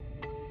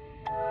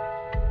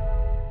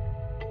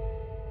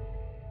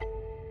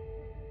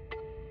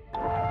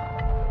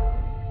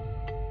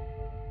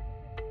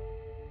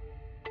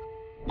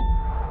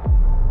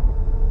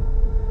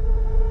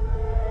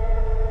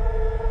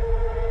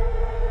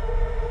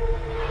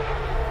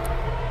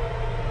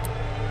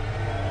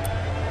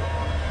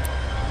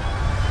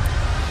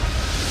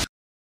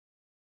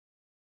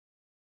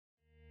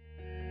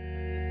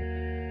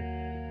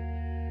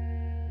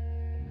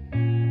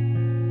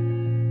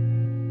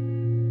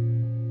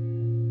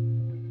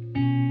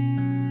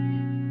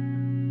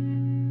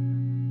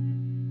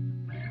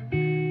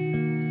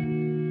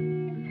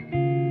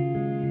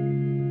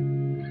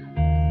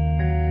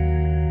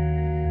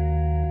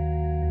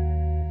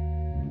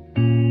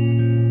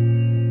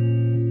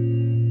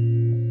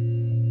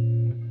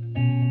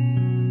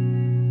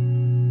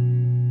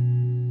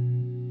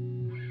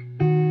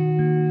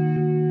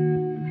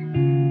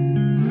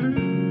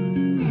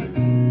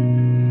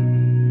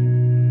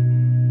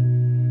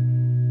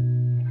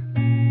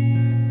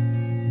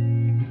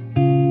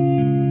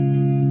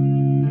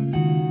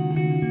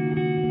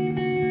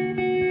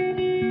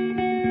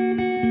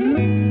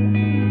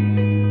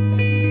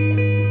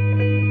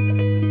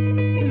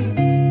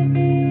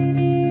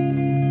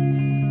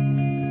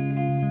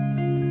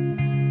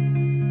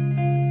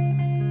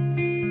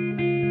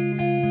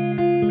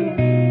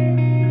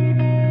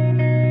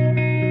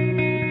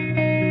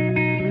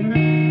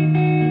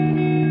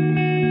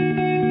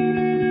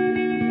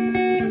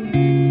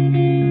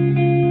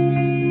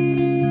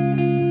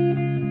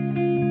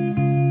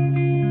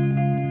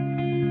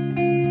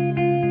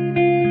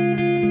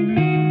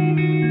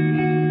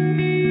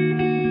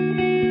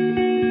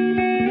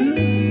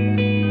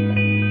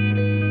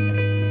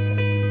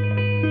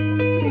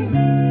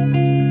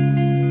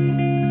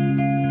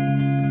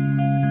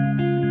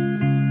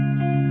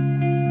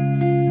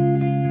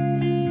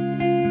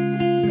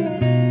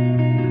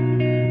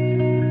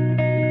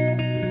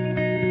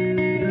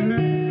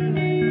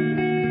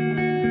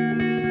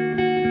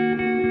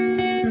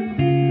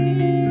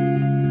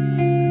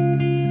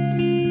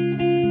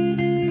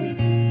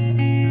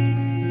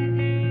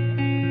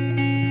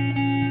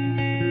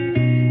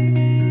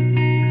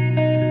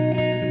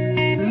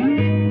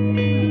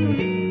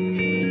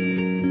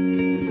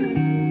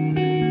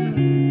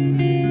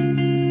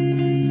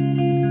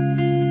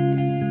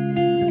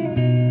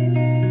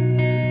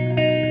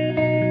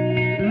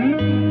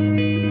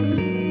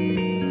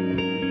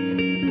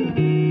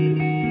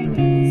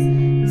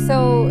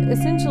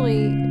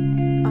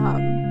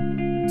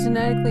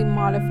genetically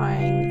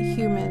modifying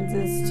humans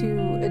is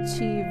to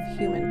achieve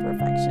human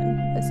perfection,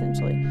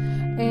 essentially.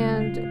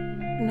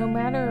 And no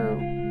matter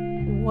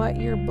what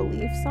your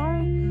beliefs are,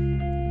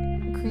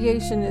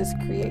 creation is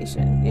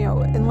creation.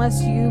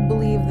 Unless you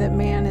believe that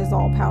man is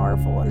all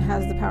powerful and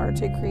has the power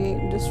to create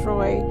and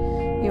destroy,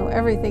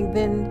 everything,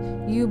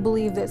 then you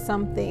believe that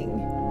something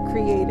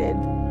created,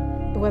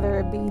 whether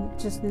it be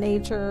just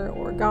nature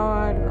or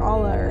God or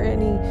Allah or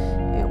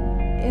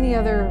any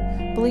other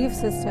belief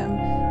system.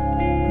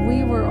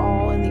 We were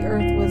all, and the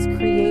earth was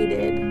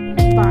created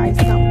by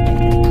something.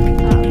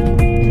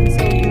 And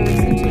so you're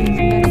essentially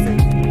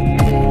messing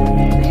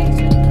with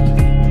creation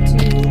to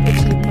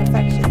achieve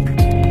perfection.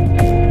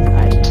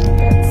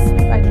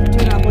 I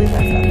do not believe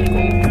that's ethical.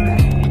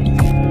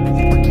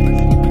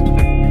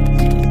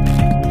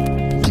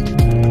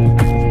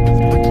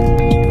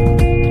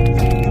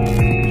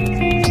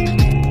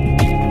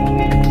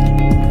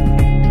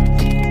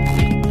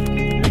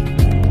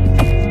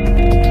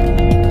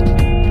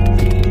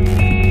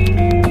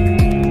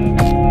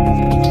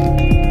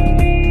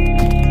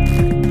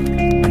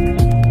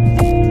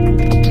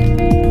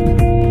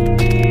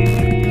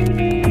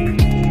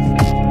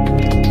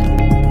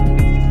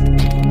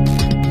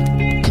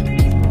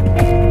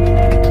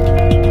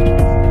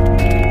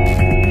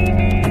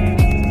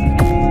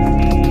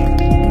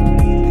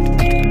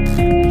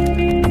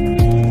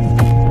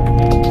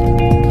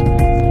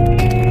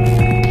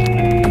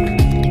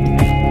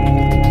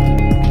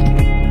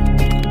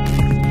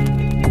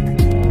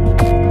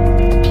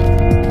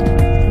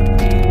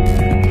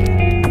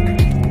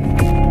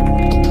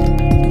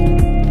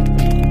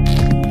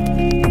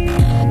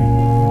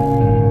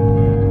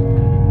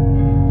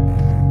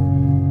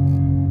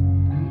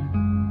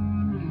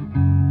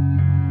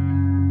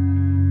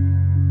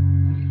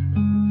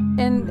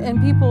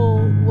 And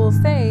people will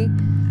say,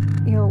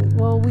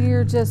 well,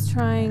 we're just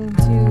trying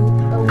to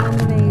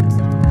eliminate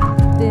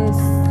this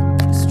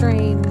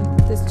strain,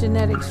 this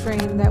genetic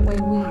strain. That way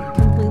we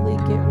completely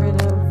get rid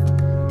of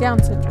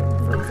Down syndrome,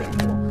 for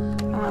example.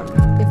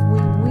 If we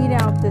weed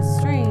out this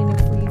strain,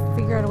 if we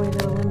figure out a way to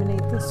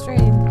eliminate this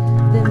strain,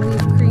 then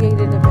we've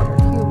created a better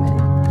human.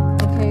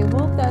 Okay,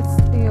 well, that's,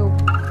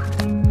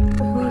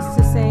 who's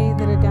to say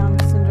that a Down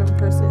syndrome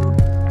person,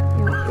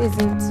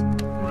 isn't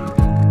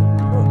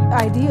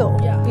ideal,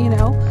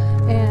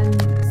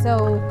 and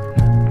so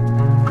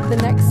the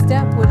next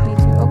step would be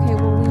to, okay,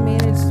 well, we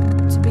managed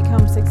to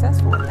become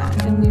successful in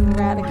that, and we've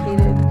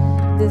eradicated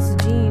this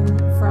gene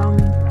from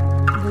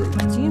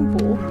the gene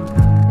pool,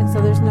 and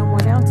so there's no more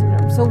Down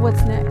syndrome. So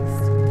what's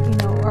next?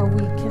 Are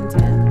we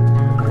content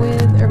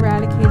with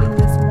eradicating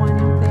this one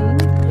thing?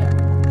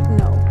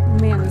 No,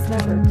 man is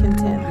never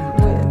content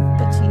with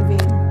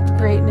achieving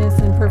greatness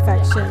and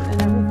perfection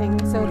and everything,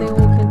 so they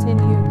will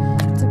continue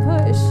to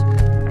push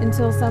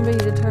until somebody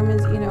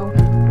determines,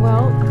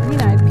 well,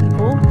 green-eyed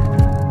people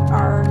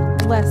are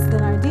less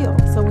than ideal,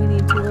 so we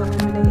need to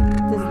eliminate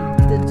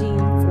the gene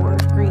for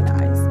green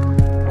eyes.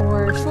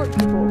 Or short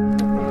people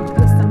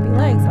with stumpy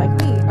legs like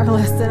me are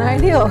less than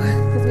ideal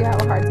because we have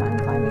a hard time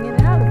climbing in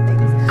and out of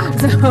things.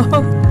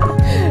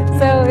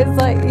 So it's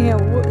like,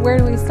 where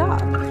do we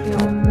stop?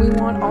 We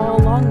want all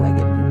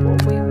long-legged people.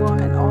 We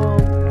want all,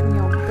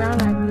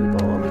 brown-eyed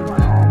people. We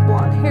want all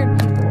blonde-haired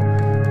people.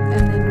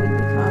 And then we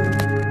become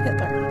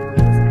Hitler.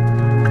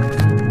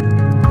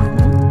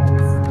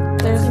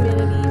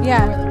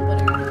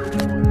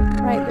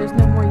 Right, there's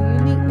no more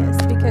uniqueness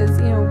because,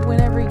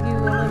 whenever you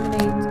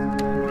eliminate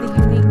the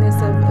uniqueness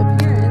of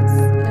appearance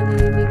and the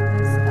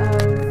uniqueness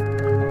of,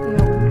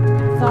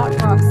 thought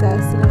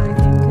process and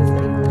everything, because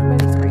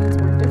everybody's brains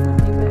work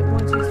differently, but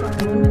once you start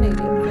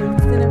eliminating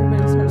things, then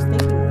everybody starts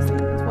thinking the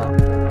same as well.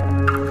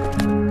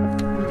 Do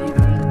you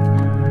think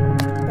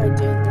by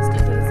doing this, do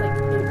you think it's like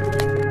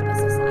a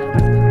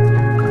societal thing?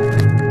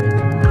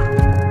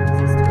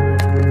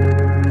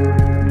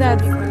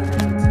 That's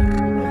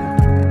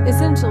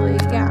essentially,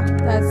 yeah,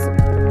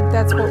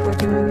 that's what we're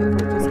doing.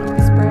 Is we're just going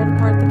to spread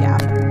apart the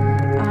gap,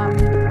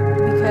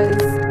 because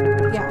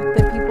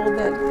the people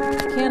that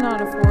cannot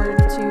afford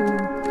to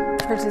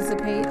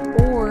participate,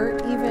 or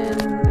even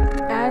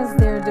as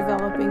they're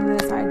developing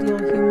this ideal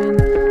human,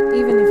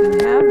 even if you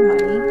have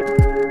money,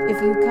 if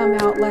you come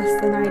out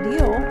less than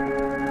ideal,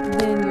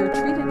 then you're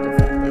treated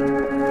differently,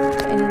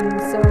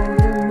 and so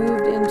you're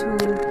moved into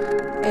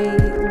a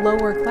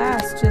lower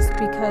class just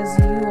because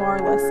you are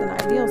less than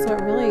ideal. So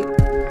it really,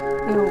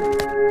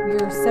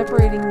 you're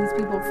separating these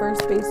people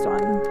first based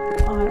on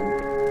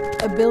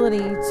ability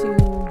to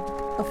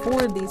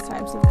afford these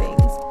types of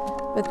things,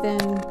 but then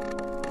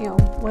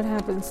what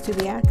happens to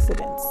the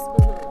accidents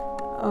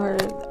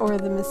or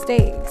the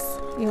mistakes?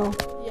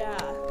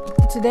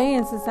 Today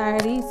in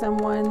society,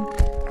 someone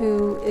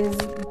who is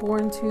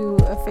born to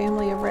a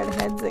family of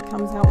redheads that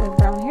comes out with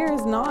brown hair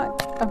is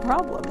not a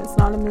problem. It's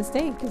not a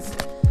mistake. It's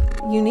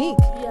unique,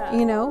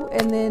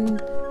 and then,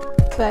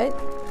 but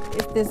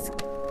if this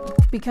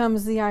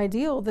becomes the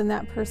ideal, then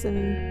that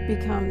person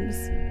becomes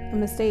a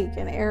mistake,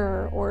 an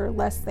error, or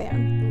less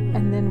than,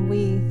 and then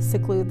we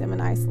seclude them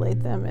and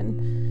isolate them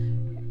and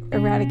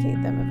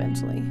eradicate them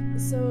eventually.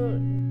 So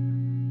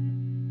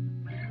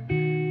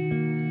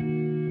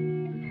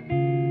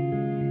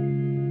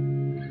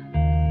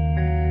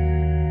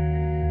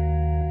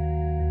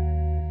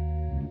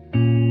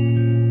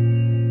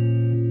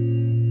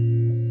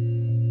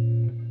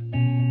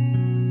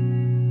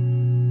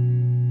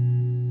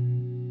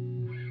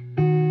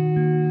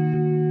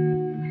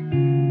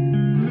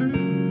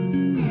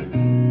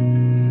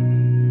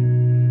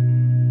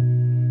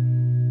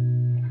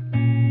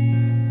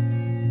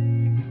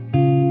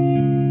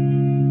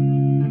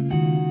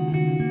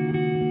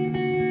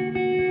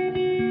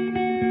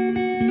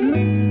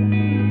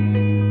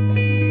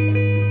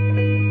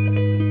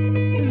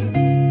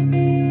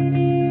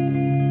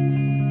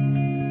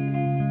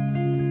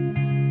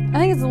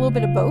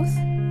bit of both,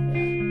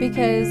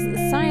 because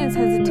science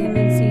has a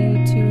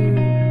tendency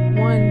to,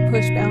 one,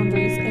 push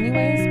boundaries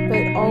anyways,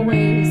 but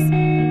always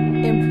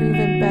improve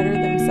and better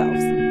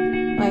themselves.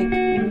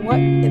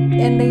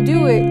 And they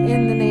do it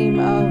in the name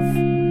of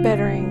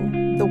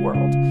bettering the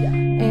world. Yeah.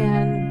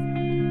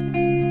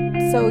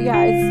 And so,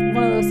 yeah, it's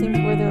one of those things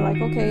where they're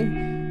like,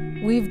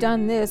 okay, we've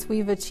done this,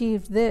 we've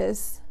achieved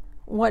this,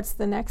 what's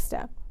the next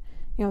step?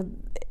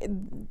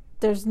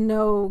 There's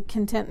no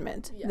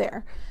contentment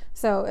there.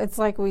 So it's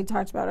like we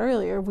talked about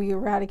earlier, we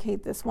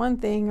eradicate this one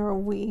thing, or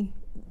we,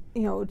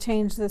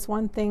 change this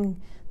one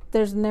thing.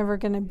 There's never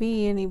going to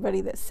be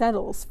anybody that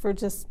settles for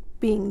just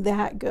being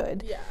that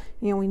good. Yeah.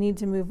 We need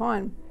to move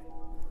on.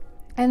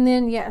 And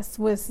then, yes,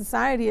 with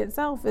society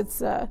itself,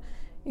 it's, I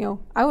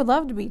would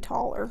love to be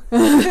taller.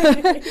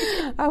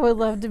 I would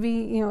love to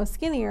be,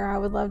 skinnier. I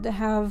would love to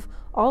have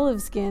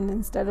olive skin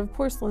instead of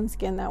porcelain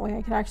skin. That way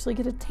I could actually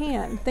get a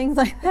tan, things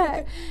like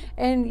that.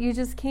 And you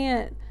just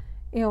can't,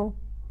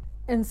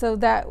 and so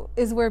that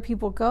is where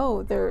people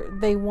go.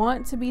 They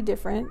want to be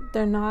different.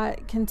 They're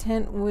not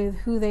content with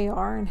who they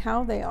are and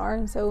how they are.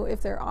 And so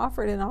if they're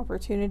offered an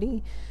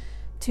opportunity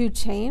to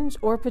change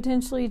or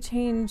potentially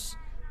change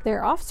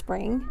their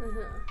offspring,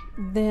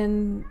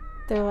 then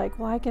they're like,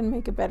 well, I can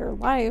make a better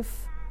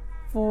life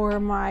for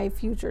my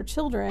future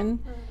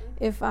children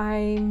if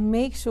I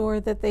make sure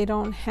that they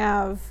don't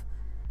have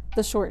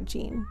the short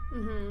gene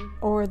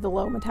or the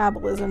low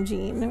metabolism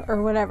gene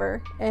or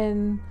whatever.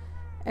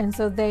 And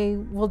so they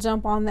will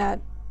jump on that,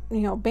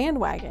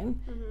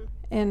 bandwagon.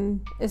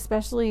 And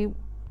especially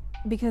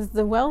because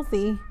the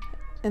wealthy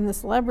and the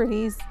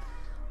celebrities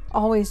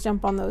always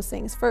jump on those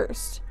things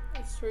first.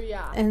 That's true,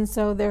 yeah. And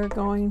so they're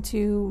going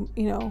to,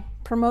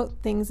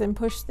 promote things and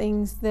push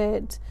things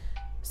that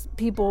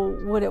people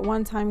would at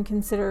one time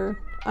consider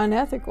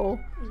unethical.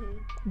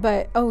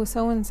 But,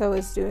 so-and-so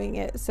is doing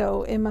it,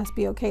 so it must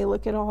be okay.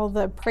 Look at all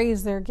the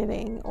praise they're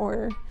getting,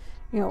 or,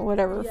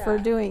 whatever, for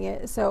doing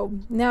it. So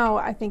now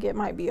I think it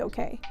might be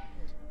okay.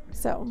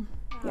 So,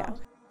 yeah.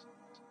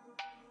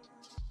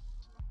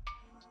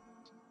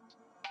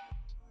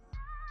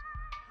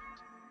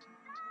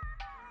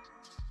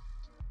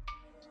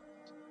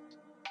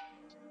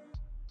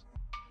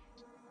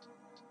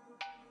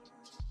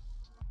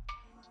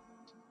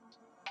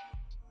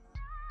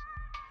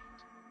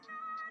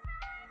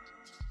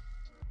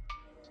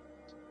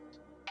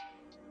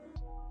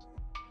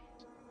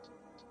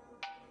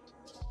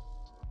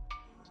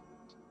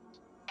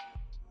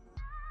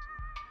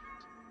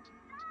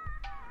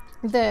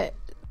 That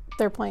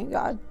they're playing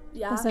God,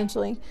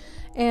 essentially.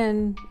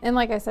 And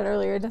like I said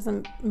earlier, it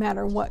doesn't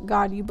matter what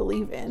God you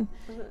believe in.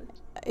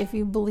 If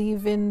you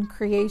believe in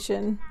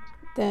creation,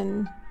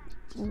 then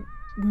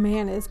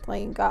man is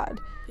playing God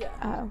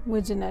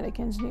with genetic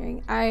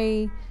engineering.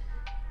 I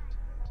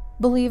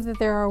believe that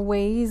there are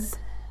ways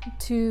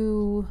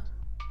to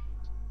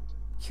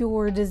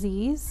cure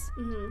disease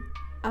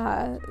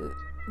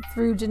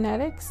through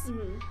genetics.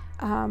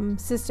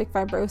 Cystic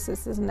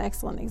fibrosis is an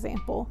excellent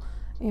example.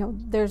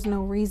 There's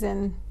no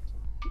reason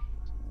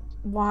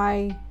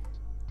why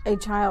a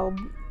child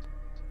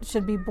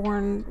should be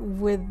born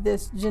with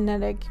this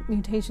genetic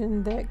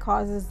mutation that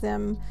causes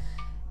them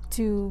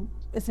to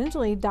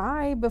essentially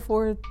die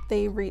before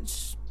they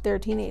reach their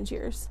teenage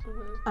years.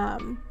 I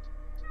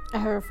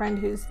have a friend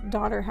whose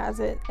daughter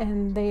has it,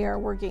 and they are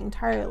working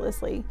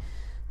tirelessly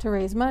to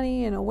raise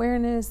money and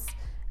awareness,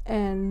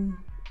 and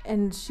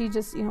she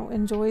just,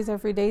 enjoys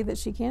every day that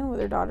she can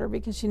with her daughter,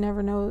 because she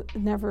never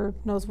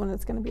knows when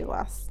it's going to be the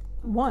last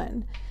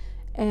one.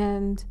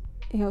 And,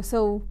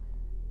 so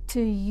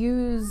to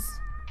use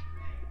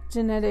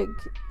genetic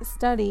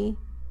study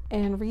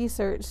and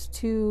research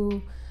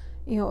to,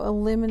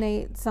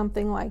 eliminate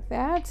something like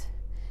that,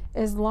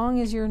 as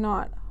long as you're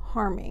not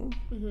harming.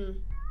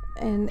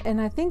 And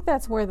I think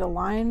that's where the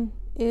line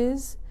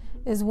is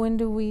when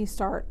do we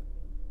start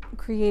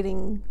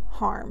creating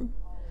harm?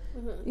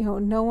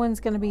 No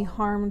one's going to be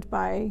harmed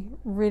by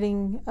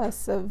ridding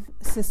us of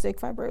cystic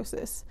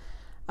fibrosis.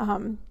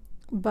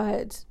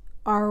 But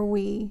are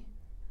we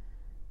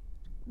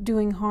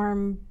doing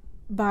harm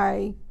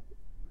by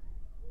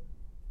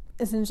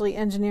essentially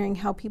engineering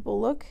how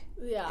people look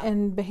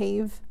and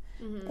behave,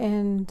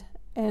 and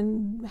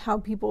how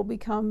people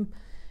become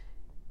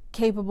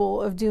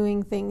capable of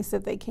doing things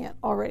that they can't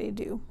already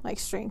do, like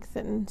strength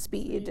and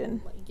speed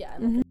and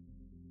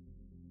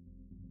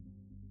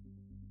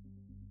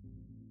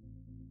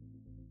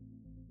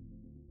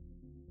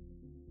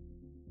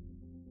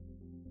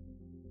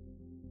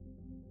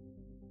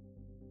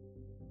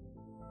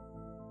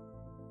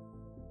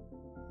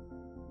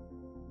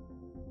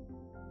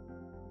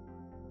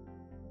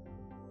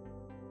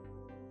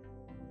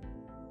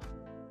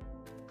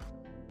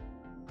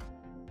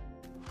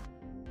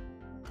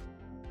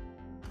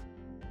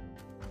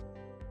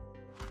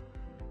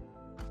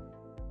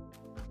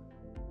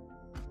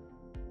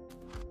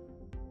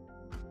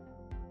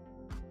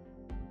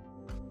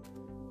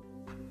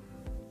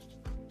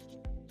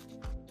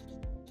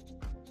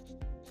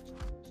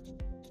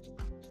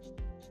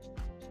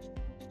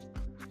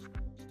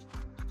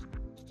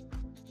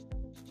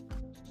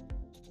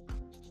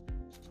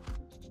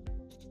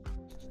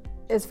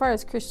as far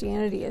as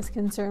Christianity is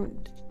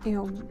concerned,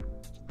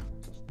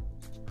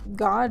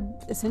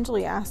 God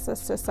essentially asks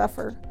us to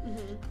suffer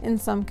in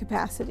some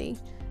capacity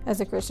as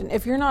a Christian.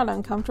 If you're not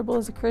uncomfortable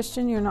as a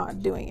Christian, you're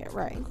not doing it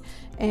right.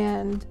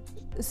 And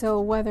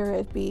so whether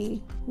it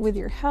be with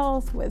your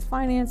health, with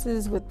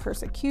finances, with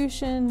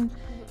persecution,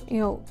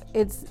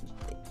 it's,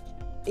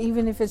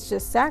 even if it's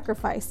just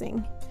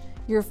sacrificing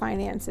your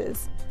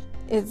finances,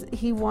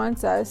 he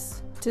wants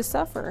us to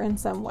suffer in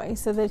some way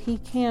so that he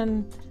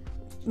can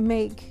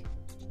make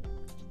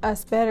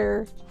us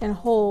better and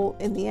whole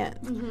in the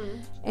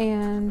end.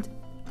 And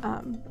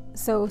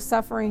so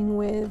suffering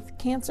with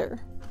cancer,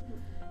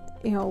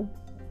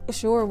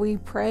 sure, we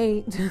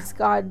pray, just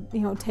God,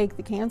 take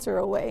the cancer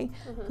away,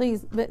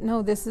 please. But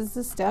no, this is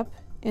the step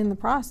in the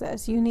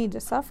process. You need to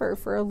suffer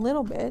for a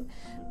little bit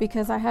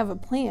because I have a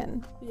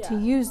plan to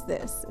use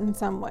this in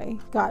some way.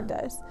 God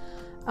does.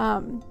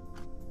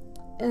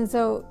 And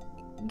so,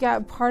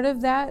 part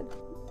of that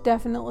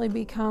definitely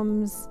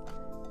becomes,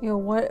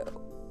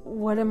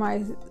 what am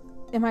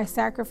I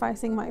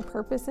sacrificing my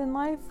purpose in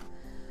life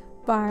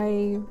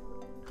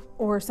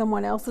or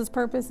someone else's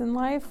purpose in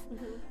life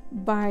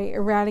by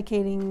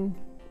eradicating,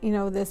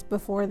 this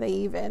before they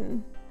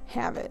even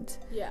have it.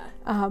 Yeah.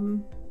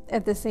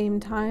 At the same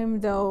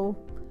time, though,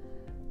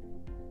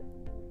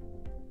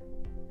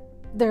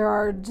 there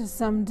are just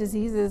some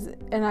diseases,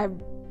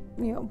 and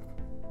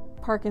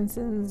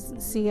Parkinson's,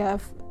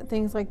 CF,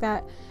 things like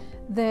that,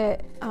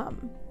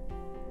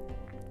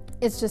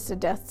 it's just a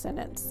death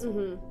sentence.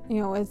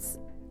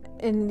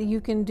 And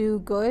you can do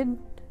good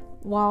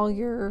while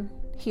you're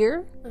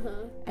here,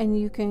 and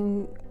you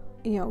can,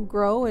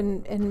 grow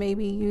and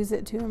maybe use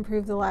it to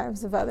improve the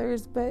lives of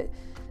others, but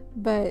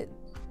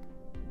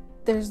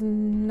there's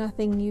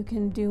nothing you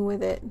can do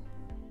with it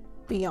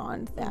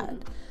beyond that.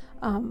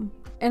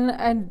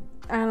 And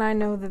I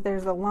know that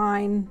there's a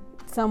line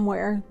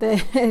somewhere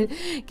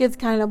that gets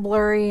kind of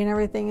blurry and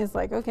everything is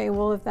like, okay,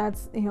 well, if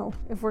that's,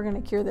 if we're going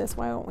to cure this,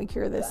 why don't we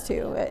cure this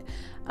too?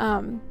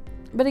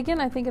 But again,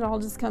 I think it all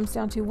just comes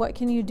down to what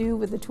can you do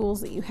with the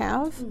tools that you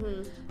have,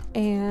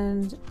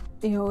 and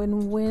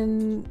and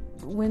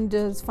when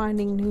does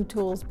finding new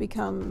tools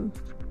become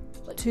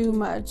too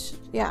much?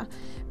 Yeah,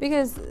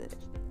 because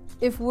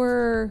if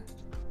we're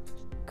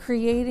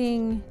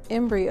creating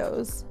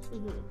embryos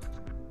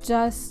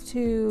just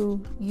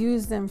to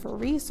use them for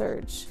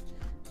research,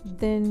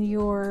 then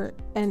you're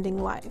ending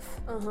life.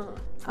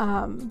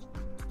 And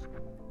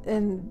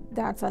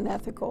that's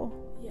unethical.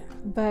 Yeah.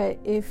 But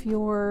if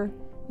you're,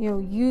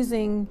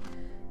 using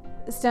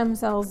stem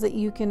cells that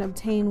you can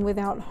obtain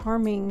without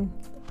harming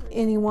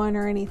anyone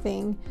or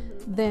anything,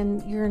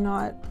 then you're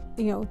not,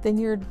 then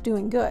you're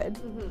doing good.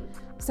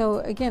 So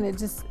again,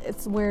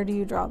 it's where do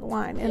you draw the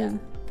line? And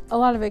a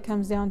lot of it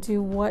comes down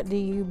to what do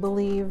you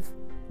believe,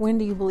 when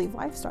do you believe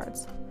life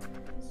starts?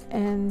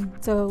 And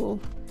so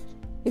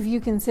if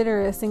you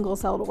consider a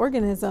single-celled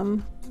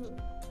organism,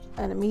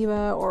 an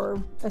amoeba,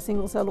 or a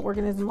single-celled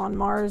organism on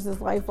Mars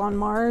as life on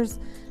Mars,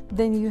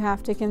 then you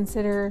have to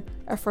consider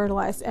a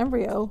fertilized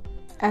embryo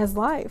as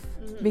life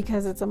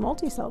because it's a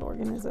multi-celled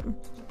organism.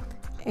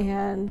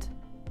 And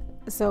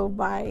so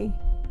by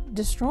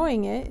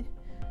destroying it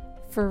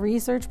for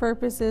research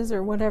purposes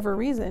or whatever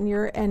reason,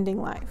 you're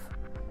ending life.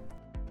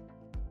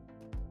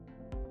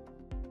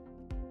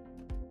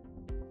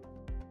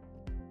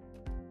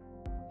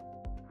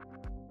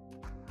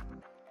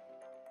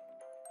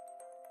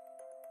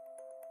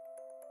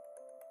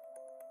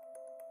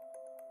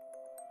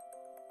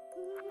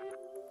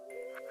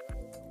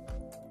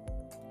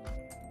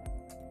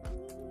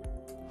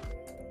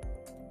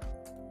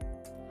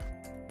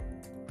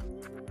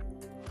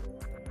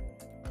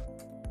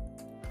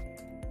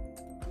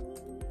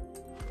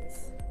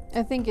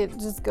 I think it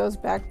just goes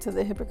back to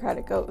the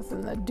Hippocratic Oath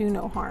and the do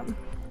no harm.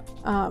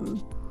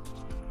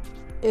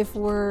 If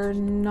we're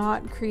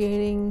not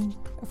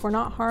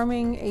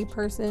harming a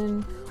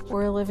person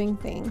or a living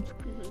thing,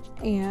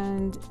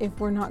 and if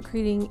we're not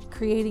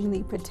creating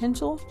the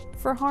potential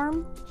for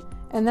harm,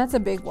 and that's a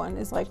big one,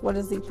 is like, what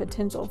is the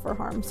potential for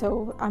harm?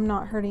 So I'm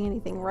not hurting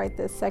anything right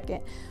this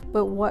second,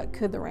 but what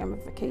could the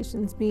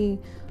ramifications be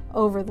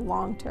over the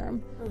long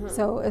term?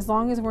 So as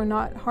long as we're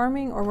not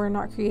harming or we're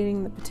not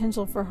creating the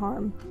potential for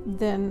harm,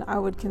 then I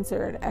would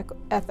consider it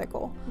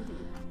ethical.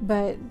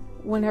 But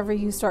whenever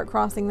you start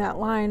crossing that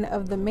line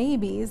of the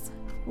maybes,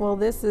 well,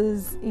 this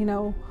is,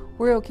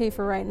 we're okay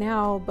for right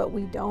now, but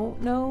we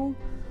don't know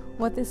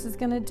what this is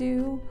going to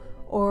do,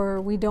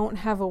 or we don't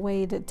have a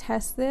way to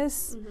test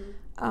this,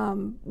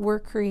 we're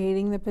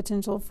creating the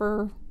potential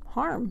for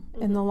harm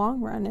in the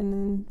long run,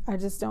 and I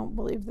just don't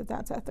believe that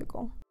that's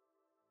ethical.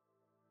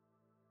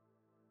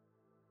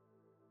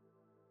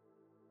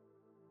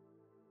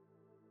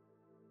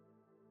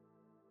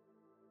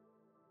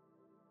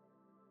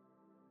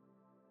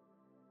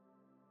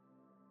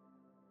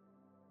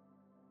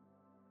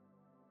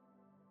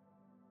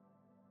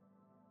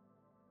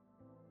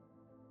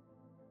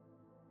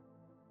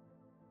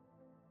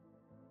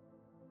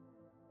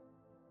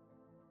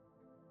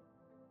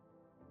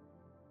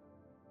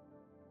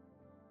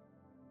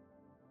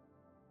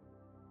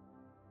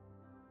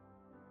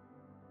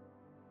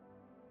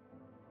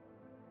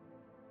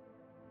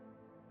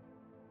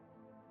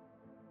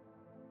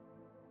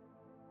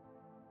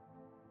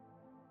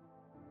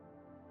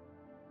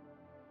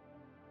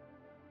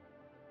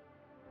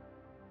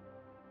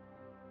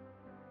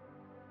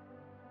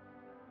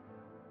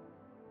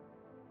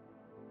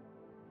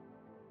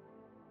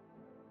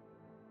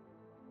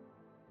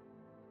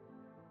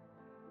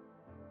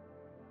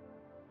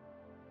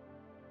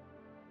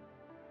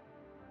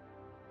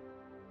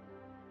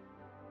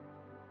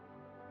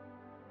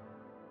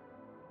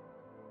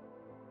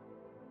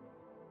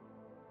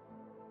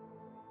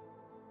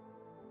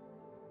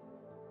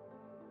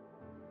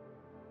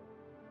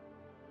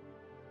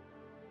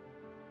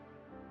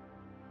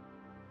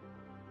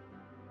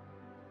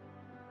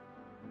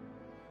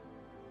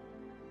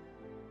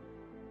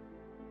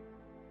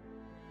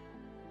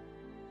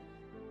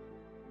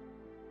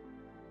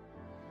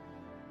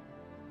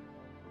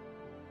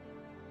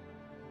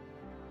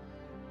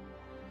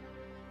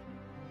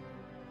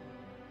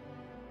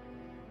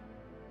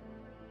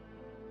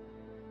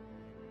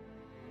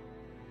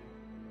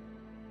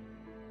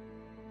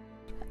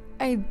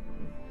 I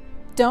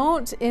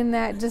don't, in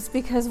that just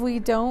because we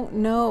don't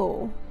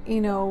know,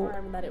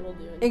 harm that it will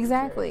do in the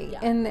exactly. future.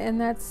 Yeah. And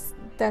that's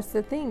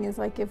the thing, is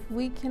like, if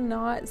we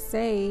cannot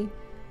say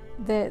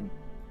that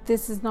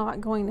this is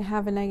not going to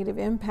have a negative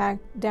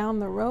impact down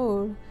the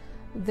road,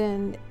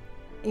 then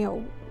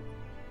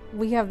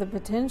we have the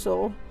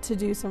potential to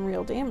do some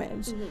real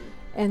damage. Mm-hmm.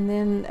 And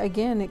then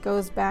again, it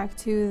goes back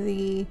to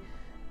the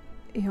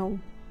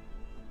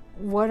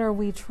what are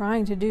we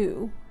trying to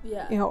do?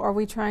 Yeah. Are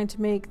we trying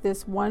to make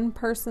this one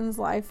person's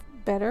life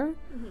better?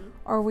 Mm-hmm.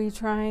 Are we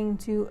trying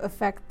to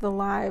affect the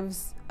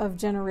lives of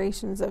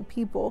generations of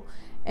people?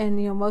 And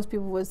most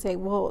people would say,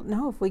 well,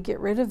 no, if we get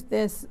rid of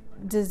this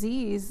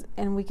disease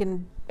and we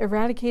can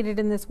eradicate it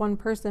in this one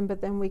person,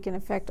 but then we can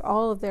affect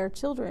all of their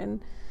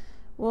children.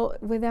 Well,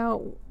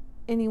 without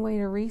any way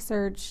to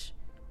research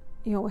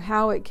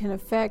how it can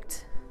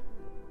affect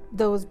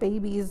those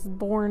babies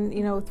born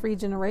 3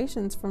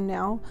 generations from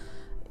now,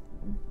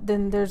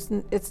 then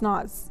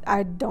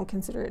I don't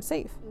consider it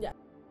safe. Yeah.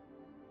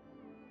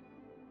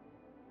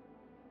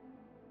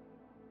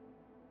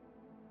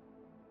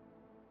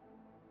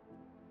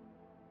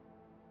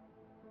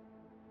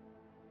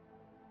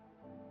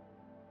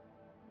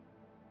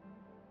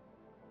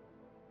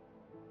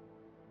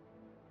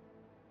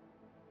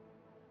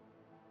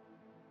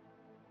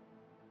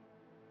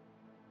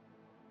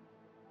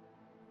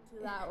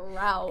 That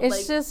route.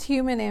 It's just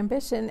human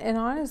ambition, and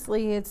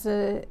honestly, it's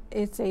a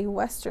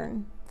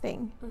Western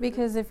thing. Mm-hmm.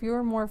 Because if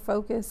you're more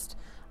focused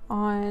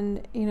on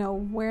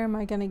where am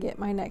I going to get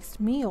my next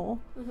meal,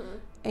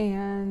 mm-hmm.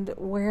 and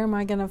where am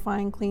I going to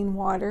find clean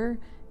water,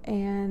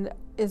 and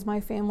is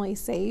my family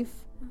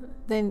safe, mm-hmm.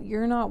 then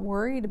you're not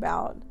worried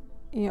about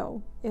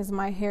is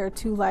my hair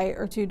too light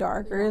or too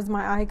dark, or is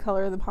my eye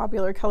color the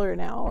popular color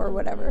now, or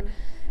whatever.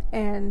 Mm-hmm.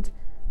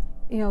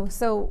 And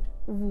so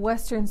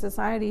Western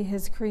society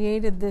has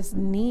created this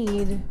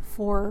need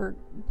for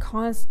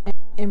constant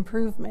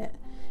improvement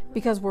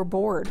because we're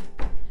bored.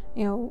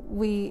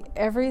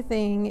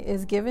 Everything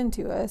is given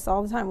to us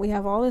all the time. We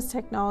have all this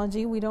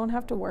technology. We don't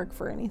have to work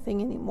for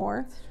anything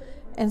anymore.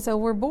 And so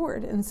we're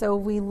bored. And so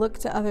we look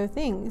to other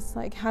things,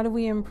 like, how do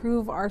we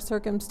improve our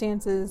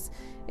circumstances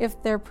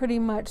if they're pretty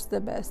much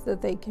the best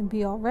that they can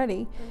be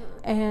already?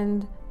 Mm-hmm.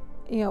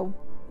 And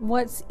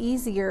what's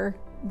easier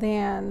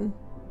than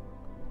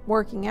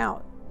working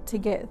out to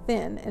get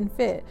thin and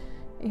fit?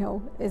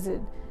 Is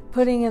it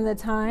putting in the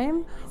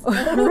time?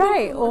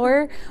 Right.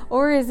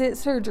 Or is it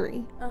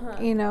surgery?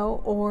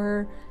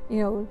 Or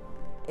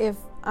if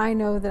I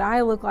know that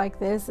I look like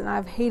this and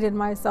I've hated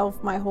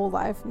myself my whole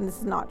life, and this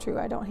is not true,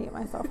 I don't hate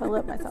myself, I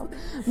love myself,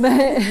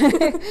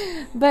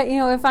 but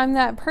if I'm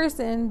that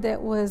person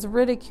that was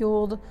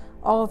ridiculed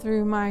all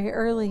through my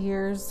early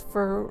years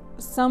for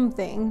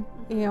something,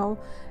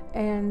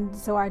 and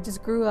so I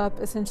just grew up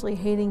essentially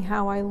hating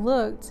how I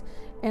looked,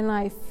 and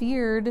I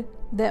feared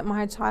that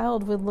my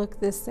child would look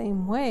this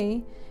same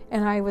way,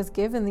 and I was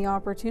given the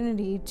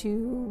opportunity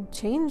to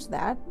change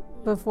that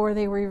before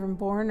they were even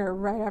born, or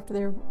right after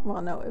they were,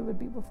 well, no, it would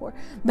be before,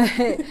 but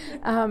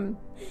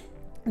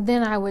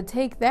then I would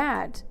take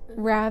that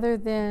rather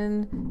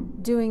than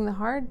doing the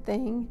hard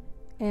thing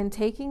and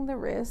taking the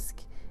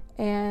risk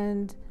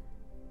and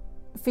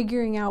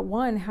figuring out,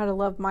 one, how to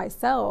love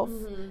myself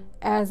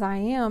as I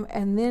am,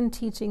 and then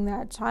teaching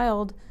that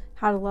child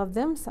how to love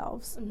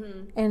themselves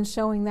and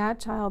showing that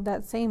child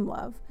that same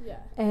love. Yeah.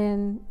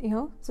 And,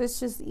 so it's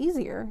just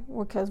easier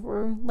because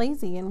we're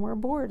lazy and we're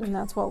bored, and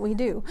that's what we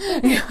do.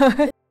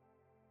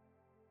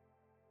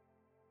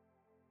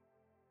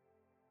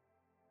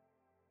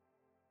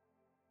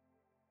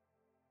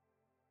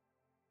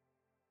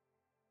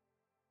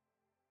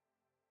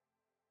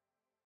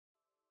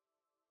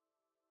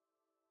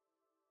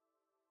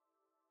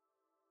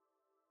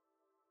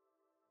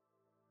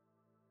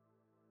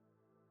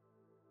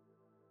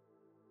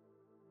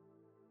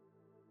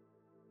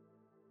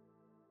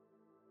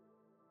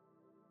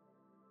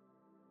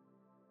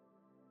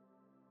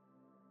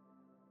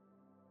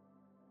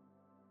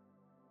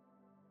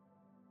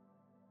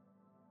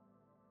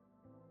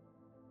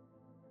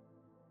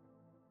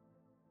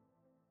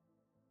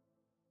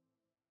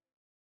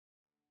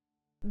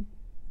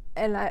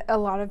 And a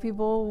lot of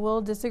people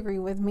will disagree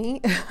with me,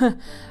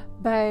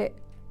 but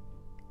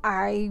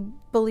I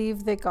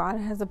believe that God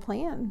has a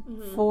plan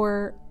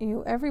for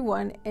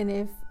everyone. And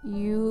if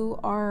you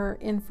are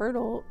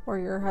infertile, or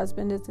your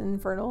husband is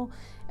infertile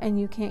and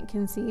you can't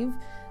conceive,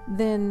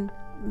 then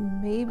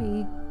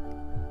maybe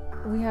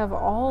we have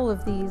all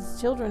of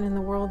these children in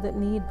the world that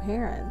need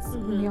parents.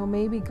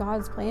 Maybe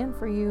God's plan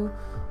for you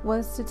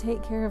was to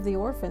take care of the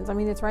orphans. I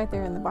mean, it's right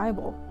there in the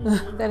Bible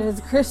that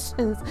as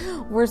Christians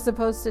we're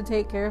supposed to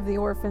take care of the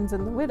orphans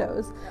and the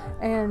widows,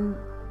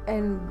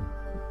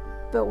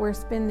 but we're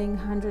spending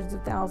hundreds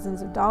of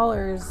thousands of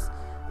dollars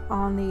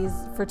on these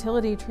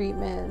fertility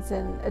treatments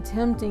and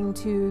attempting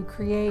to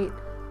create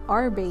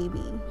our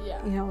baby,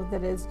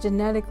 that is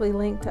genetically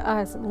linked to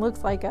us and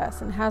looks like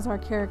us and has our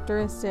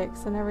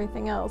characteristics and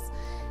everything else.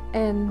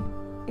 And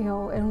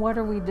what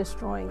are we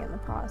destroying in the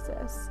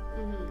process?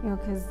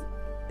 Because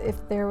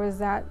if there was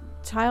that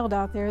child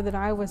out there that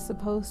I was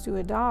supposed to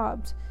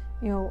adopt,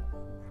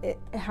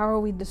 how are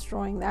we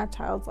destroying that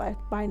child's life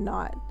by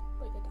not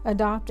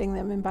adopting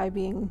them and by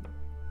being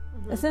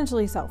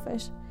essentially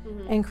selfish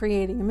and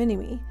creating a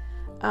mini-me?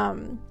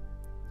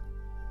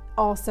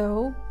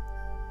 Also,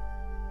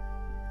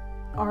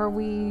 are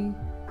we,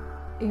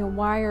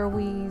 why are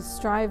we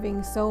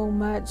striving so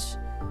much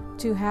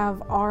to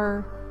have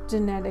our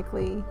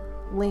genetically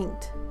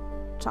linked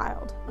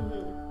child?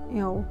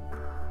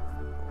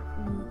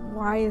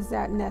 Why is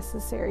that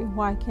necessary?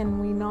 Why can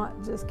we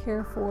not just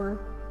care for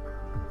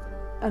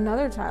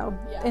another child?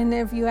 Yeah. And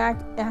if you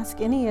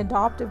ask any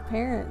adoptive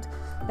parent,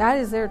 that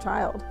is their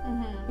child.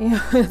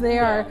 They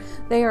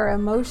are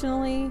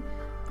emotionally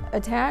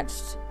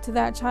attached to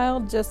that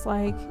child, just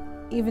like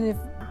even if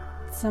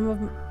some of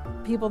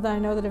people that I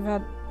know that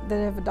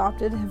have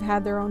adopted have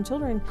had their own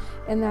children,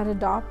 and that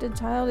adopted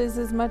child is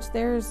as much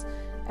theirs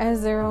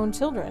as their own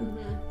children.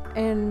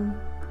 And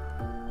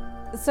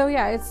so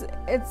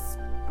it's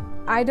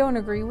I don't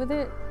agree with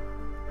it.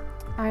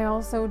 I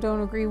also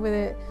don't agree with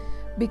it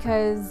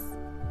because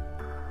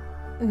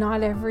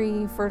not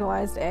every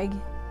fertilized egg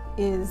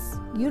is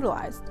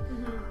utilized.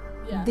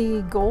 Yeah.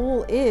 The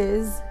goal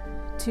is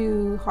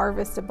to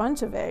harvest a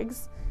bunch of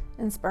eggs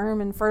and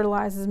sperm and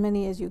fertilize as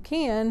many as you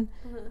can,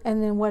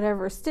 and then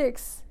whatever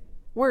sticks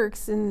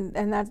works, and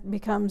that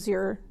becomes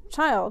your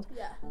child.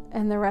 Yeah.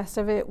 And the rest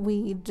of it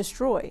we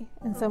destroy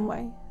in some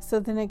way. So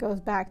then it goes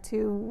back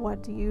to,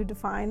 what do you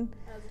define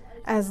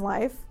as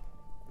life?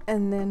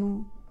 And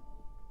then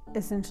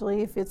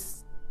essentially, if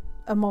it's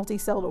a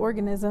multi-celled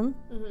organism,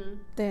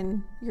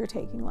 then you're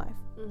taking life.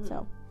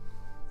 So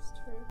It's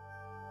true.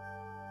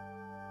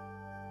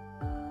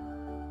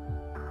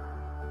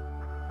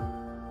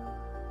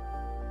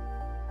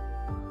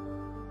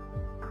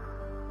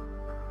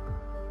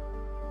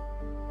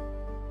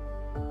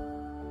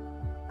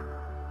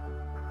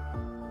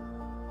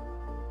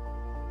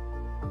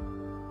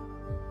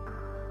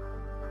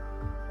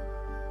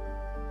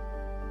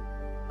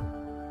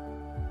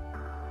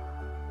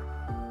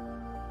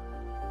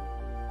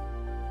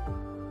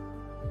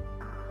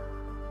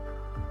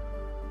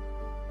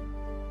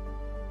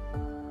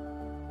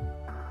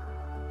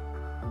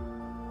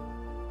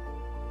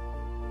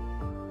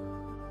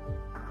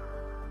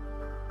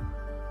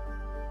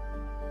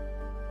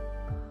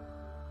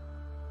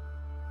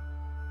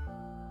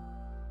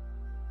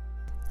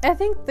 I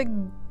think the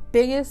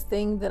biggest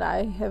thing that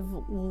I have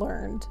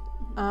learned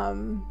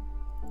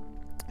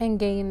and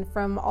gained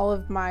from all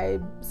of my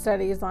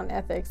studies on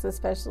ethics,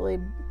 especially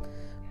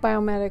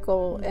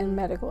biomedical and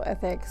medical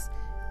ethics,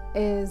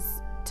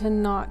 is to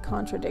not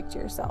contradict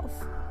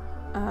yourself.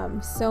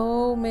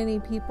 So many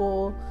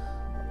people,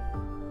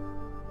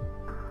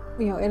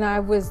 and I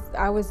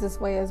was this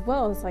way as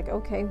well. It's like,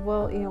 okay,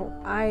 well,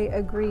 I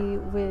agree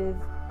with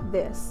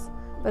this,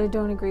 but I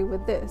don't agree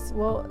with this.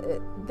 Well,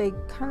 they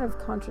kind of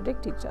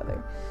contradict each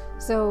other.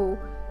 So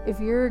if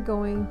you're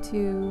going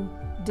to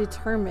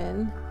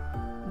determine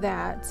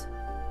that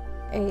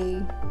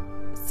a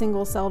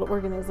single-celled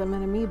organism,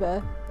 an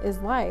amoeba, is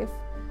life,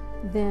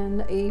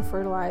 then a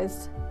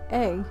fertilized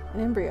egg, an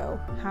embryo,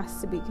 has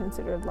to be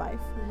considered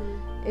life.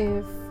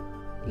 If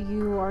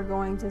you are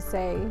going to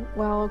say,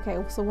 well,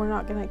 okay, so we're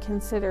not going to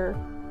consider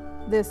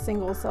this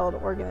single-celled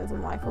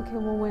organism life. Okay,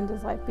 well, when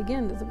does life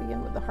begin? Does it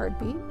begin with the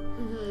heartbeat?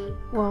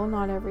 Well,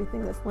 not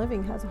everything that's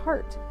living has a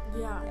heart.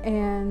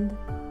 Yeah.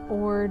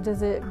 Or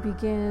does it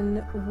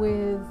begin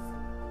with,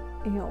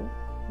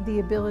 the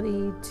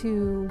ability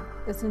to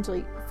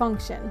essentially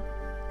function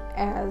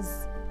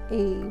as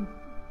a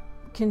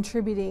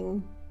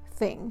contributing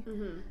thing,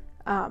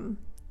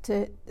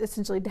 to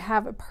essentially to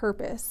have a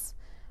purpose?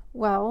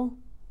 Well,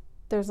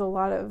 there's a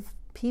lot of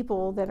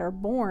people that are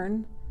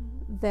born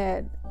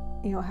that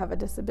have a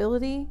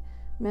disability,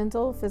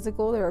 mental,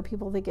 physical. There are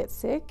people that get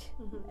sick.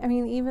 I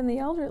mean, even the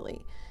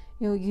elderly,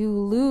 you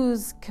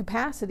lose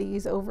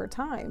capacities over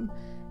time.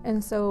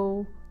 And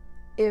so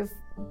if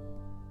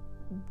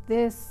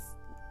this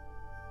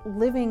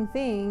living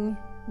thing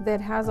that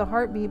has a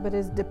heartbeat but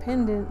is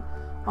dependent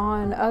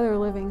on other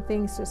living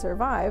things to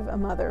survive, a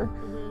mother,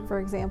 for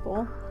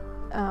example,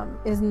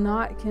 is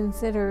not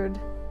considered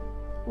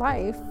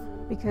life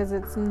because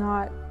it's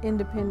not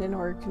independent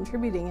or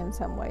contributing in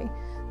some way,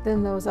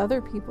 then those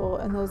other people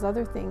and those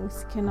other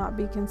things cannot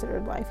be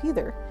considered life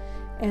either.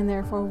 And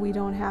therefore we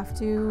don't have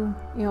to,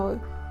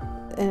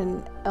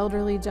 an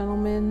elderly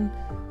gentleman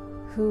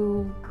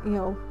who,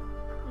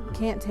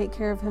 can't take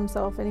care of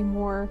himself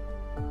anymore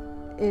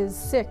is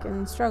sick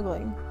and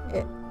struggling.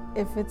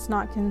 If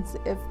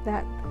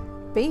that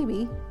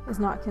baby is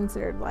not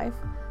considered life,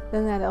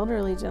 then that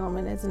elderly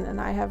gentleman isn't,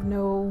 and I have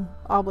no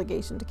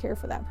obligation to care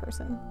for that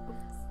person.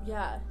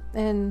 Yeah.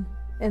 And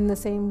the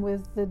same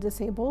with the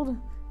disabled.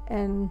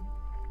 And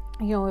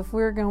if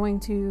we're going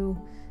to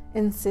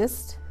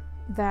insist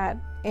that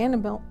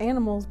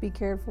animals be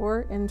cared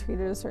for and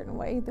treated a certain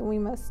way, then we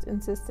must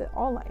insist that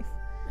all life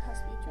It has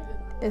to be treated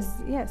that way. is,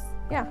 yes,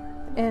 yeah.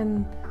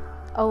 And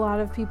a lot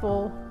of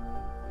people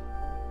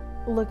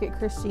look at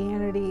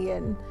Christianity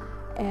and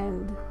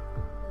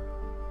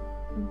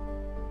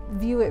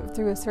view it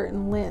through a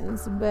certain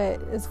lens.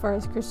 But as far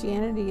as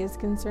Christianity is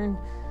concerned,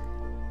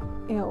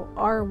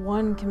 our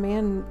one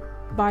command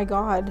by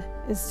God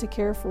is to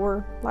care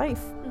for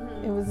life.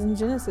 It was in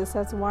Genesis.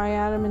 That's why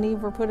Adam and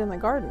Eve were put in the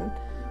garden,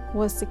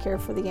 was to care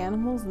for the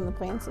animals and the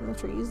plants and the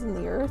trees and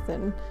the earth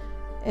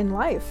and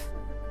life.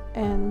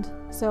 And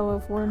so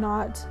if we're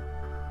not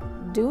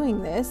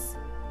doing this,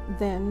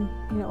 then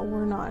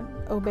we're not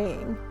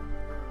obeying.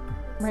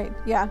 Right.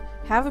 Yeah.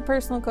 Have a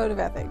personal code of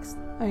ethics.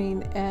 I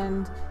mean,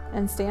 and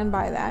stand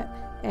by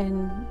that.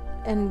 And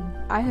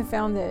I have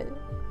found that,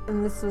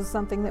 and this was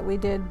something that we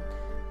did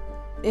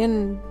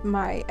in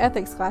my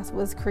ethics class,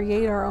 was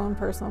create our own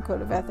personal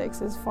code of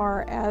ethics as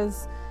far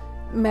as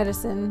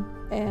medicine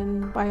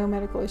and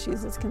biomedical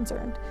issues is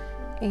concerned.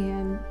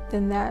 And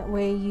then that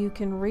way you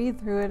can read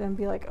through it and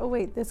be like, oh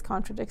wait, this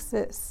contradicts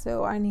this,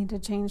 so I need to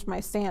change my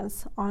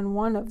stance on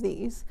one of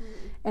these.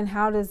 And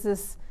how does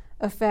this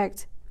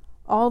affect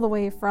all the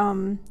way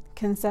from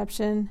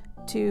conception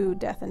to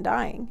death and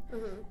dying?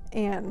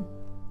 And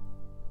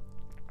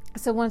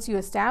so once you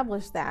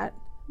establish that,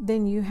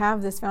 then you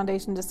have this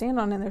foundation to stand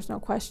on, and there's no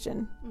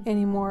question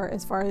anymore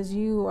as far as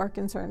you are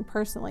concerned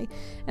personally.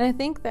 And I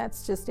think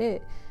that's just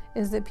it,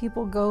 is that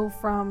people go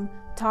from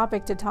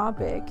topic to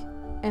topic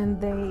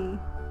and they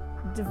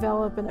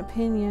develop an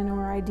opinion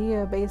or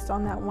idea based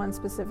on that one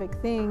specific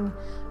thing,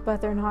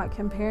 but they're not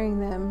comparing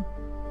them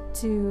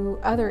to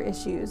other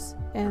issues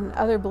and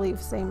other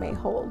beliefs they may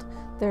hold.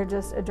 They're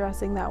just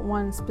addressing that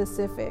one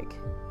specific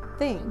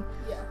thing.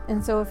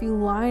 And so if you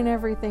line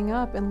everything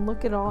up and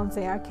look at it all and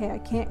say, okay, I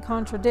can't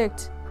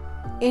contradict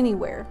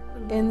anywhere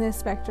in this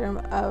spectrum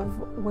of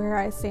where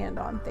I stand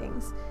on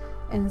things.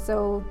 And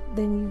so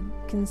then you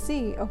can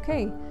see,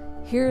 okay,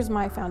 here's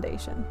my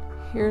foundation.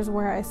 Here's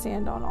where I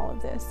stand on all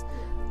of this.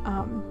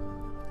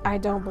 I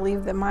don't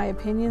believe that my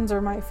opinions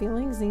or my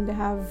feelings need to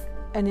have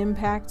an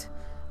impact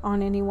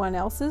on anyone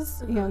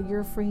else's.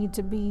 You're free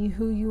to be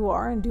who you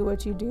are and do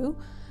what you do.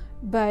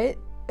 But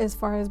as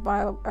far as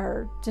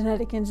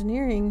genetic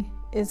engineering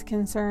is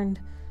concerned,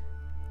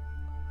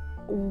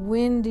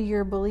 when do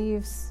your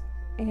beliefs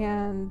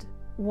and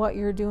what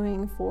you're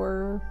doing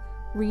for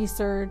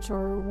research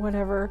or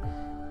whatever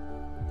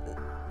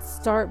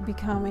start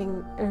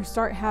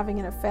having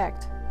an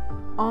effect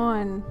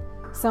on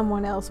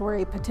someone else or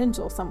a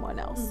potential someone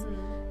else?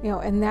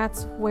 And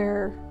that's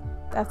where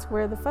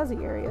the fuzzy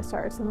area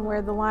starts, and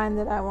where the line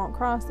that I won't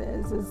cross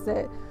is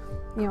that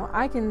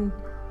I can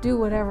do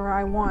whatever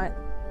I want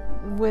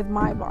with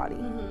my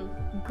body,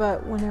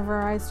 but whenever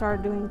I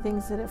start doing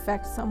things that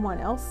affect someone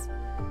else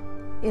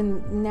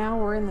in now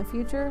or in the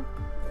future,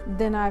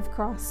 then I've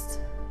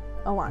crossed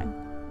a line.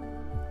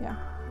 Yeah.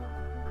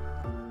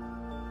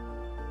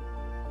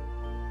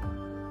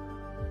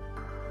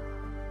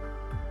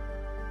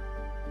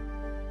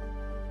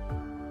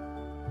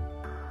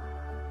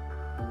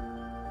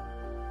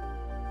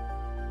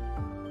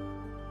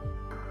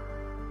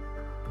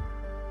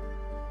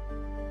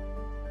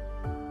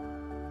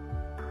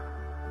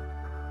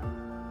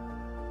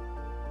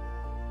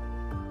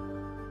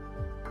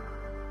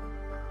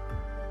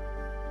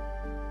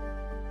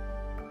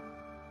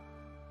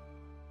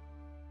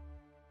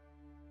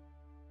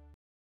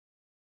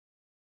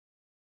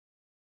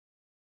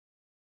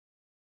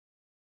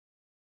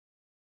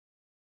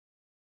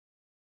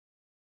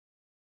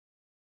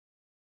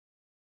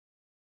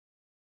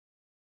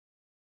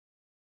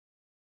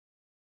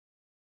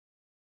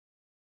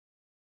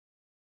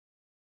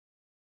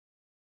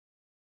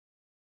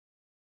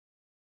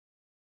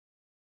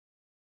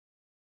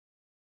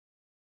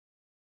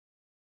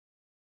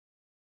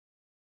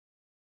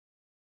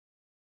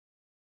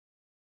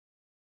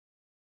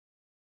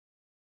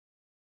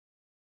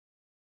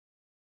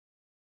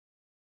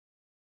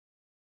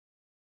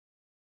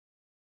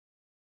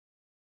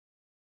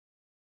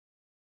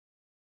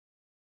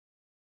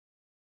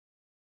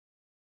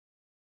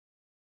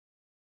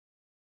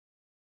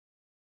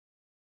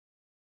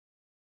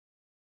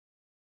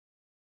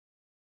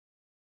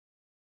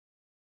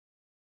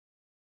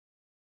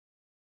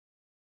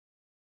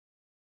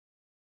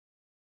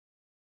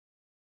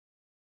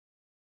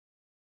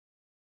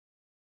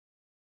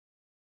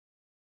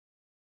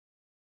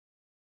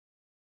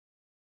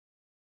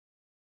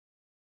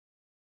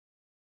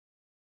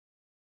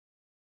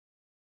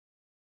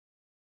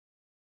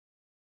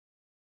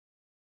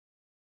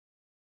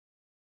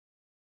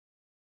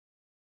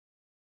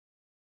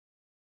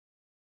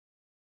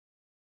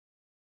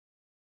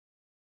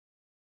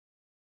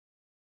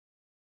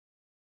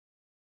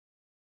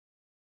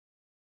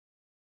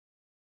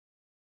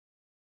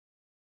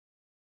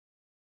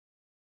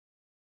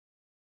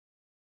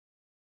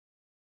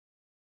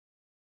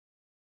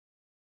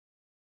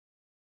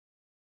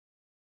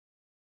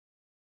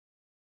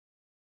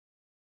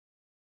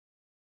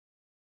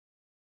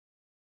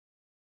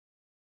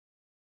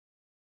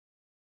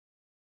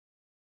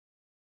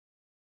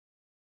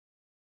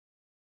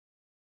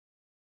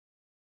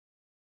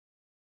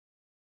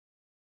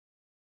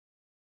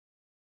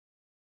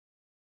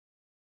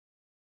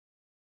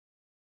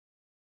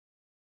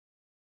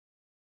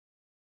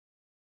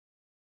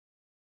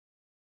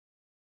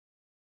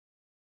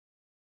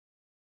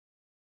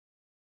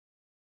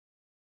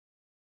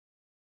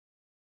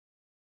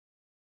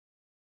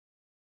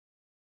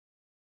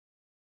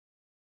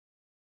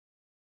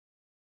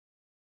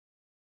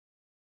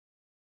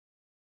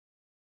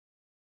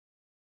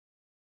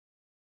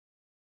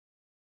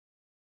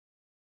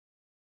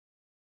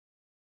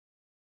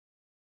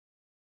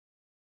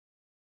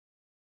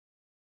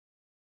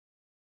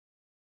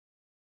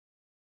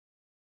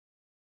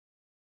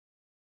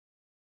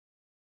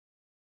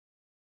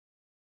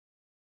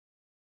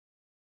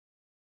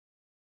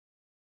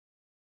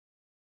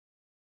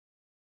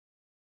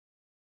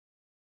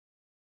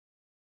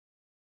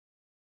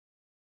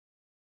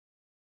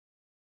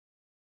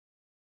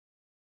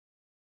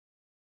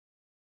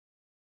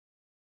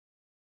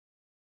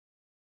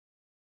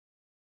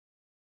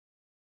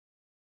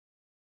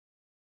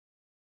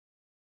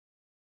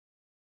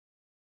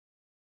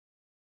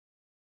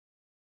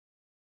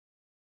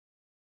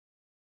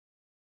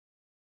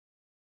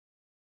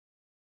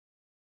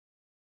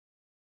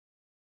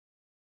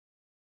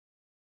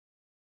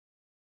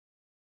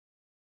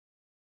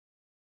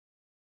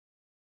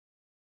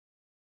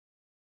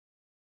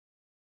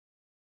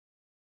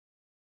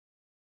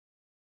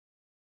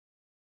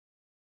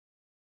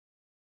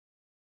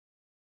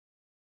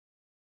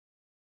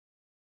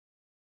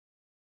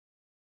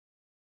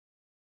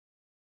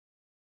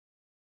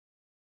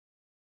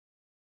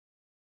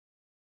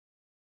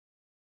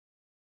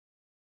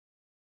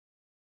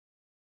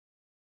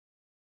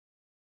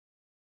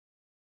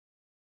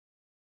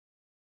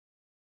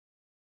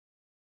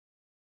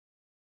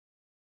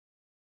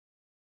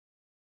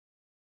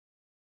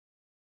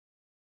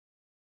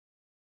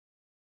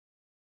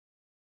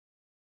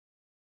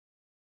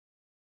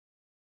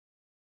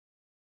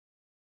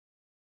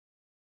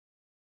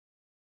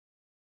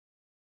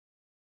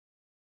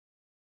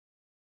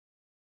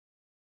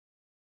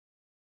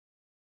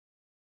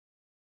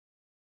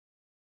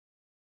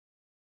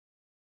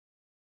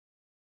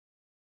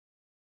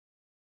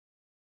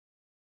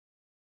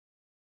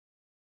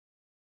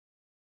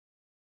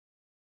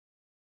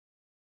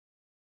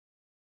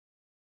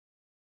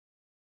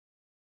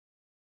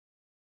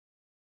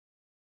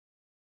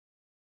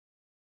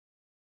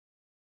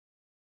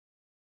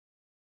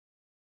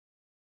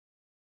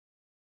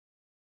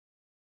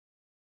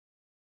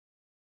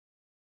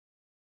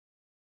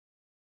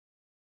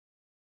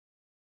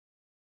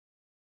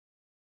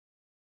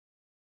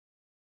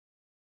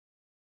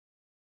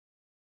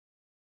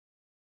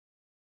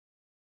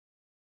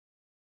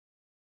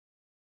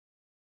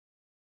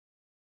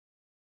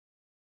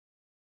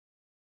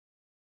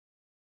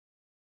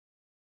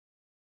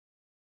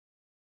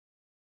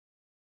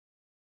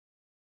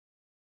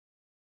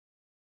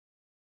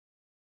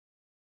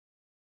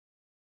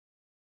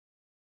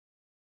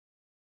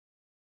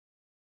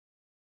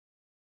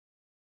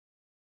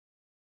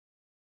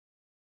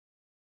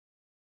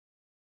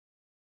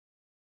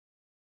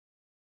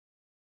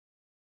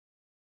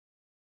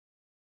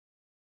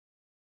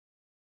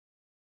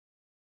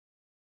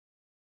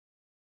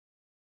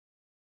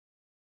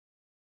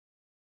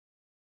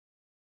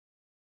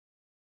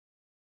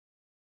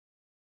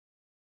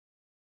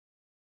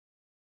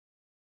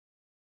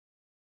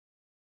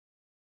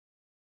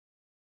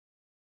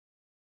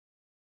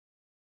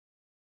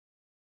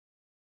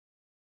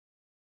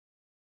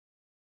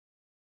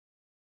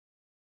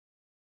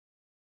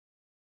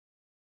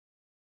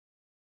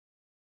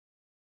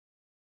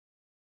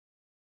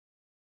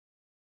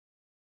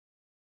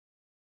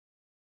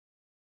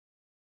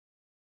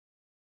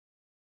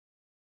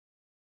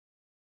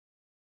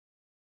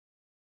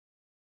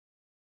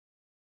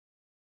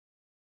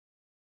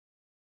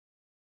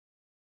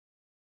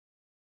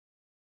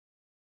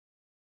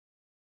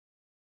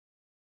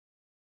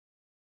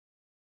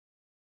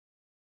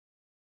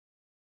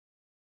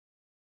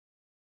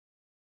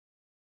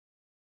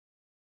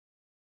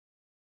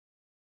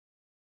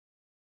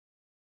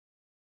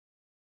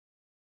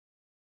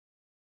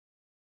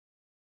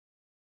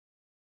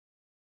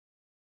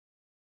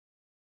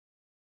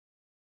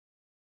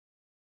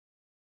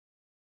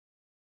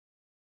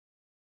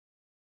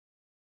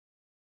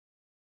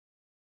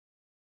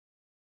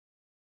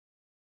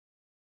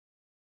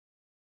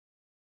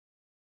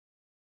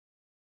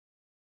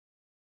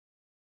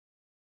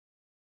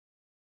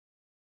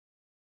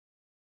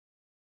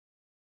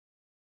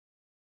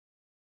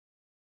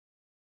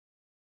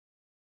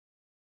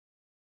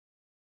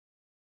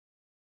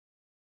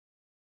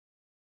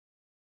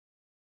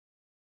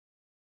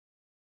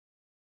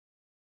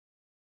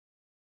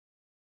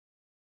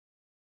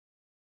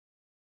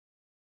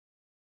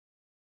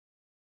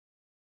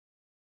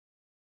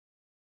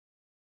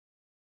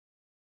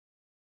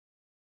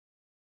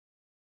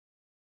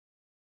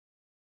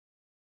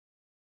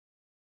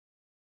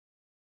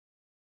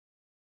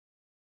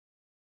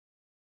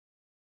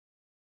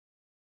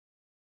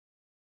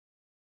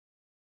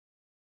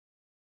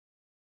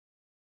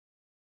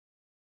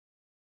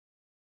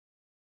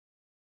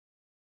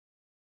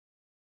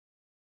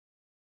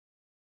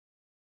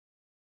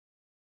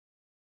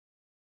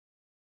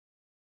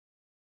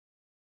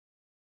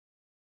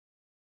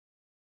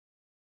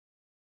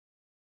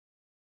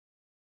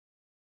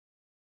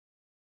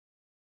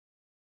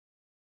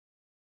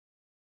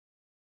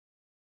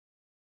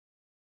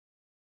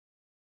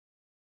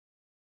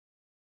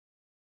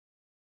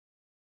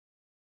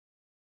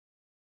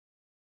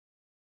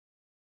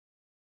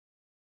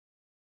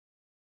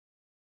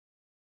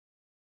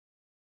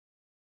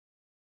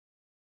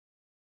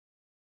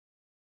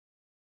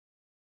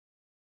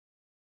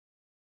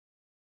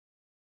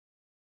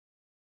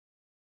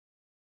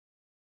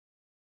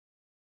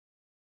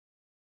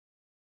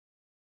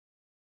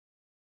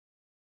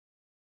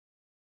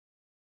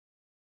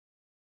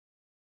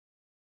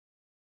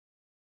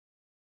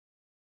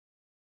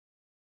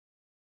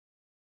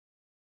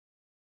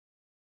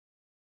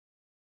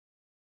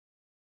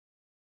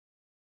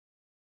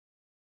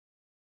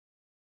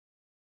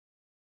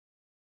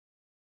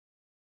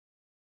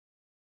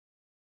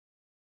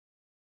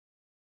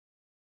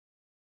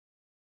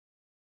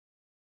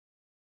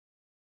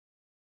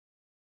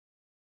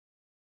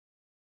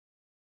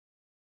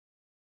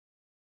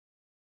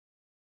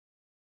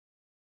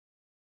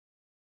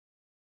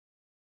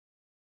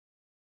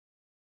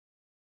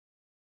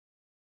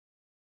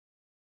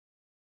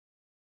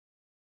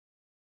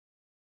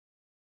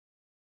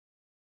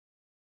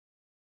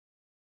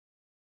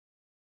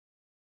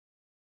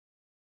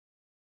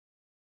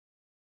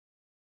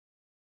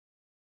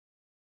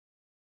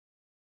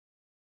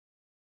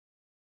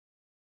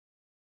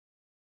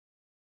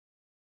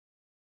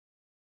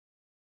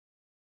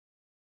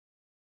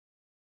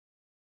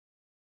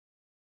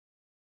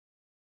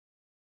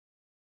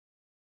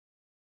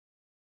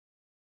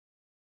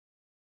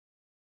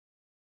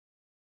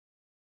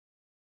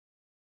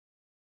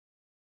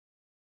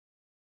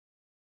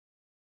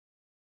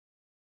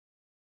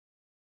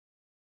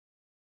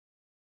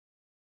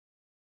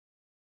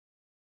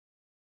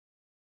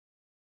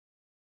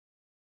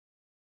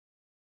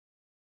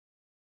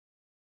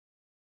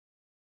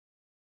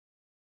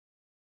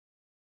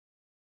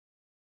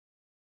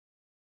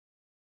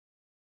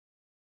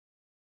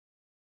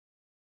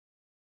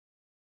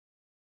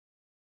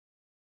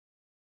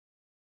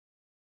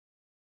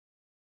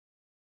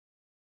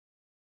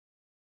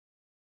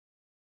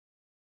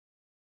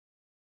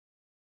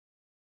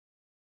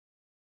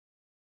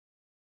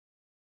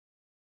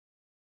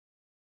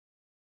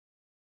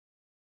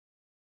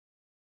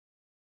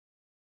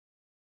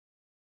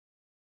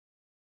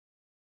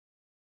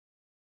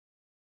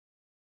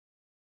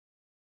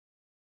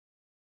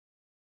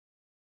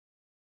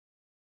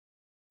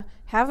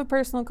 have a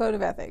personal code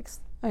of ethics.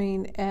 I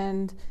mean,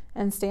 and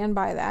stand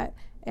by that.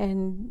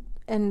 And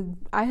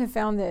I have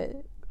found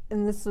that,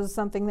 and this was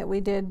something that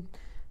we did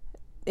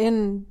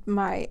in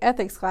my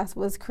ethics class,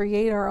 was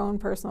create our own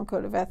personal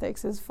code of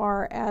ethics as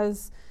far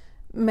as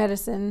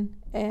medicine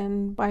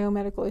and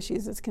biomedical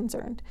issues is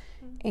concerned.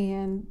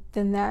 And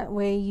then that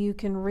way you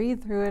can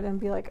read through it and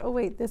be like, oh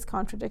wait, this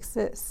contradicts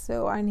this,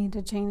 so I need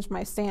to change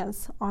my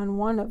stance on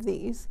one of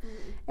these.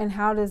 And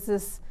how does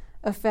this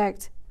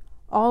affect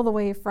all the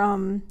way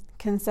from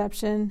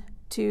conception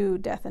to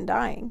death and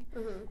dying?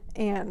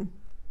 And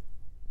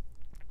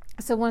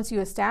so once you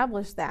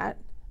establish that,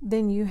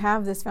 then you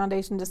have this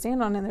foundation to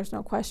stand on, and there's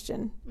no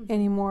question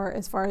anymore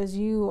as far as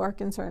you are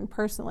concerned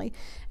personally.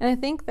 And I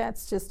think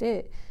that's just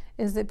it,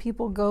 is that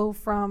people go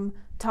from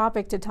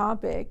topic to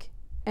topic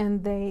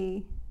and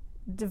they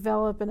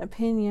develop an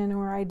opinion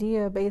or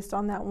idea based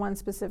on that one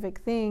specific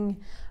thing,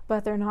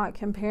 but they're not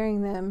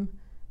comparing them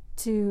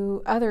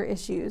to other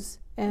issues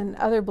and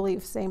other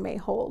beliefs they may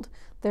hold.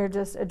 They're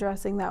just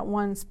addressing that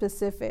one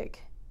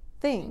specific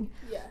thing.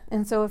 Yeah.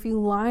 And so if you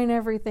line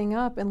everything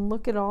up and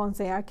look at all and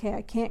say, okay,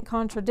 I can't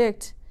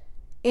contradict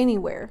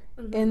anywhere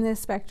in this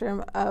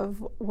spectrum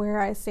of where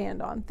I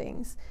stand on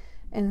things.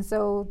 And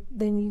so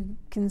then you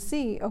can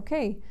see,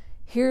 okay,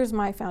 here's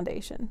my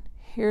foundation.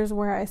 Here's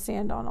where I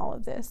stand on all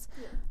of this.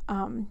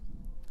 Yeah.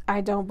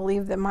 I don't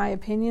believe that my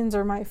opinions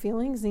or my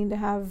feelings need to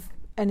have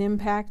an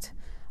impact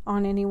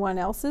on anyone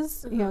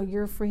else's. You know,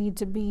 you're free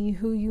to be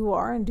who you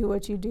are and do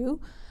what you do.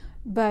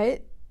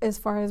 But as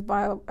far as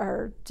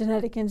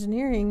genetic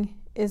engineering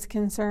is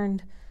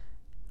concerned,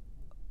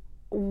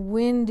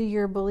 when do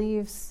your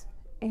beliefs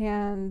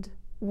and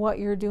what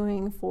you're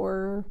doing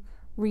for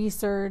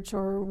research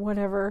or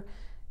whatever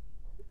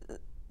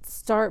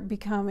start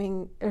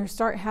having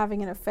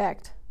an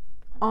effect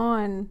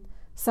on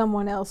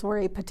someone else or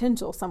a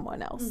potential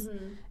someone else?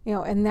 You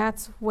know, and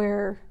that's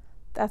where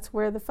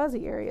the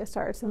fuzzy area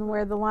starts, and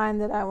where the line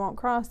that I won't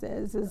cross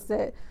is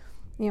that,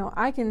 you know,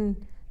 I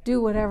can do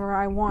whatever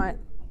I want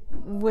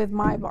with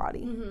my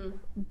body,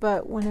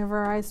 but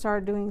whenever I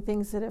start doing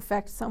things that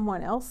affect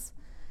someone else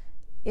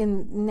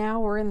in now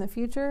or in the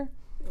future,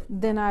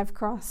 then I've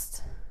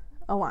crossed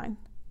a line.